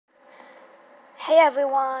Hey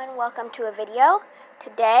everyone, welcome to a video.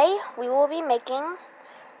 Today we will be making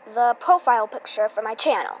the profile picture for my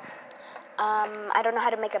channel. I don't know how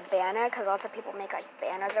to make a banner because lots of people make like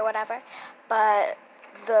banners or whatever, but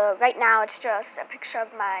right now it's just a picture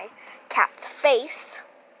of my cat's face.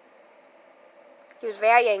 He was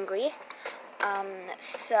very angry.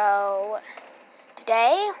 So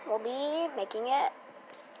today we'll be making it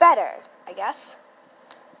better, I guess.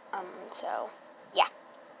 So yeah.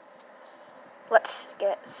 Let's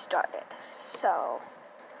get started. So,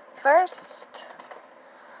 first,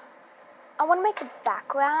 I want to make the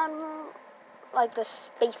background, like the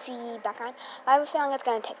spacey background, but I have a feeling it's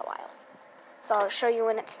going to take a while. So I'll show you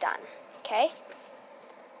when it's done, okay?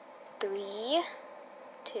 3,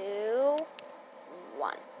 2,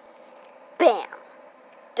 1. Bam!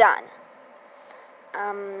 Done.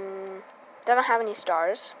 Don't have any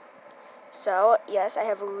stars. So, yes, I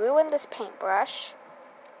have ruined this paintbrush,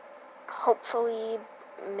 hopefully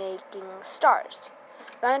making stars.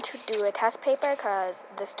 I'm going to do a test paper because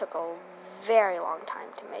this took a very long time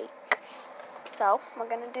to make. So we're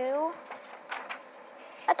going to do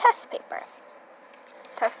a test paper.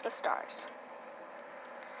 Test the stars.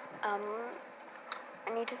 I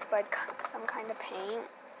need to spread some kind of paint.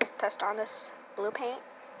 Test on this blue paint.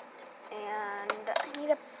 And I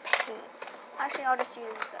need a paint. Actually, I'll just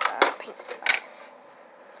use a paint spray.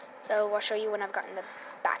 So I'll show you when I've gotten the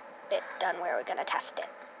back bit done where we're going to test it.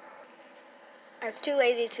 I was too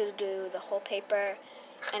lazy to do the whole paper,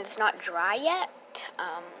 and it's not dry yet.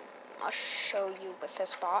 I'll show you with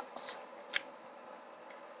this box.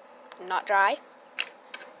 Not dry,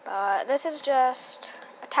 but this is just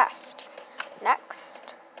a test.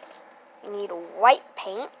 Next, you need white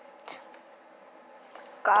paint.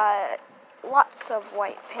 Got lots of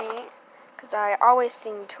white paint, because I always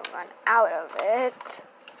seem to run out of it.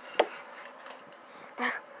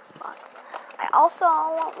 Lots. I also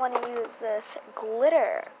want to use this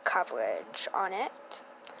glitter coverage on it.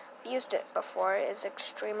 I've used it before. It's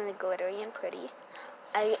extremely glittery and pretty.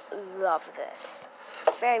 I love this.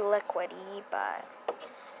 It's very liquidy, but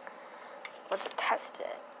let's test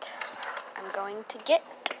it. I'm going to get,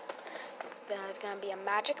 there's going to be a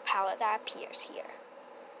magic palette that appears here.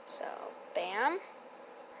 So, bam,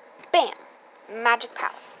 bam, magic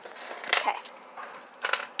palette. Okay.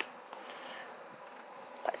 Let's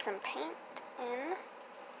put some paint in.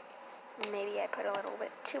 Maybe I put a little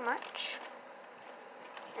bit too much.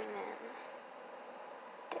 And then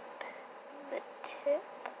dip the tip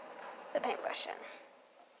of the paintbrush in.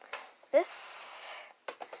 This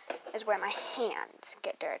is where my hands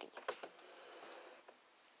get dirty.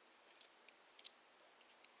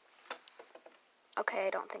 Okay, I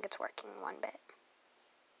don't think it's working one bit.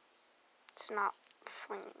 It's not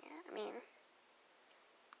flinging it. I mean,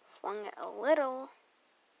 flung it a little,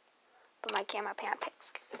 but my camera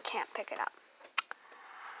can't pick it up.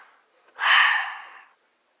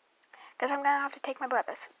 Guess I'm gonna have to take my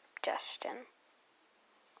brother's suggestion.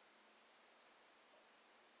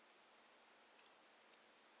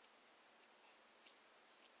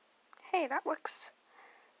 Hey, that works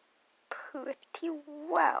pretty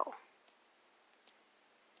well.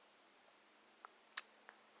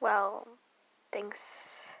 Well,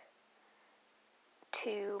 thanks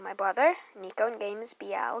to my brother, Nico in Games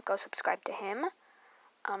BL. Go subscribe to him.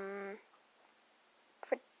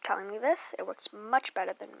 For telling me this. It works much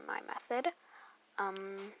better than my method.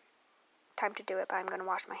 Time to do it, but I'm going to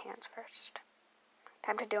wash my hands first.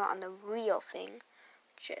 Time to do it on the real thing,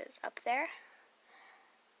 which is up there.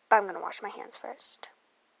 But I'm going to wash my hands first.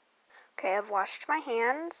 Okay, I've washed my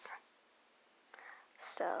hands.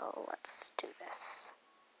 So let's do this.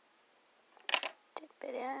 Dip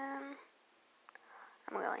it in.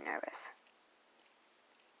 I'm really nervous.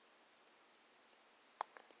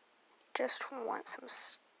 Just want some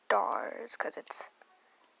stars because it's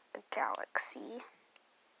a galaxy.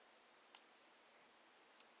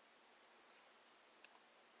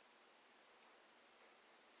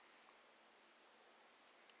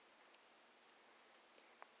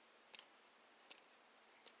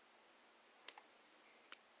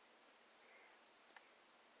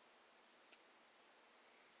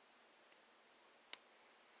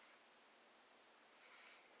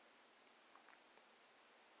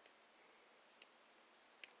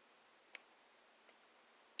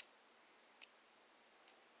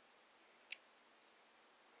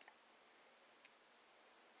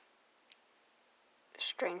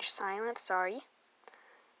 Strange silence, sorry.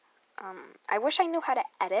 I wish I knew how to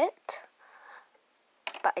edit,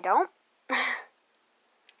 but I don't. I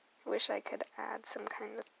wish I could add some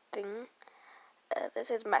kind of thing.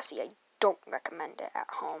 This is messy. I don't recommend it at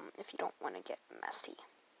home if you don't want to get messy.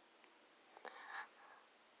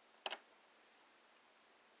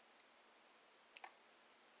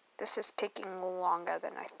 This is taking longer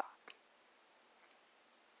than I thought.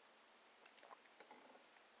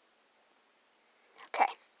 Okay,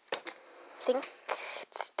 I think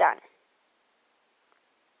it's done.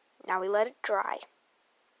 Now we let it dry.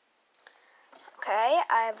 Okay,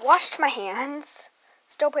 I've washed my hands.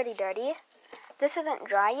 Still pretty dirty. This isn't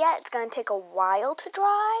dry yet. It's going to take a while to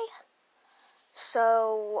dry.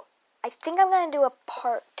 So I think I'm going to do a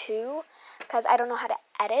part 2 because I don't know how to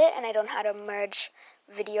edit and I don't know how to merge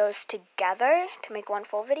videos together to make one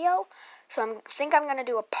full video. So I think I'm going to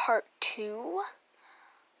do a part 2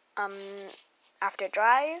 after it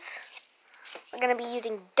dries. We're going to be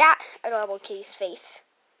using that adorable kitty's face.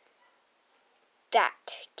 That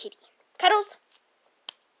kitty. Cuddles!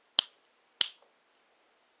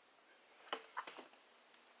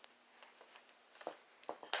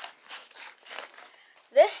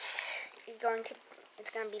 This is it's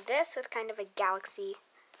going to be this with kind of a galaxy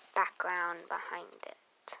background behind it.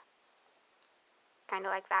 Kind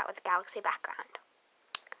of like that with a galaxy background.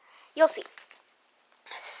 You'll see.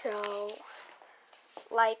 So,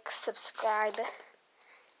 like, subscribe,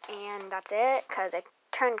 and that's it, because I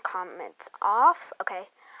turned comments off. Okay,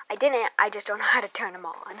 I didn't, I just don't know how to turn them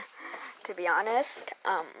on, to be honest.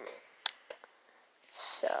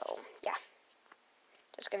 So, yeah.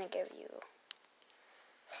 Just going to give you...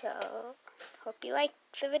 So, hope you liked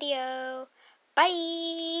the video.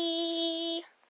 Bye!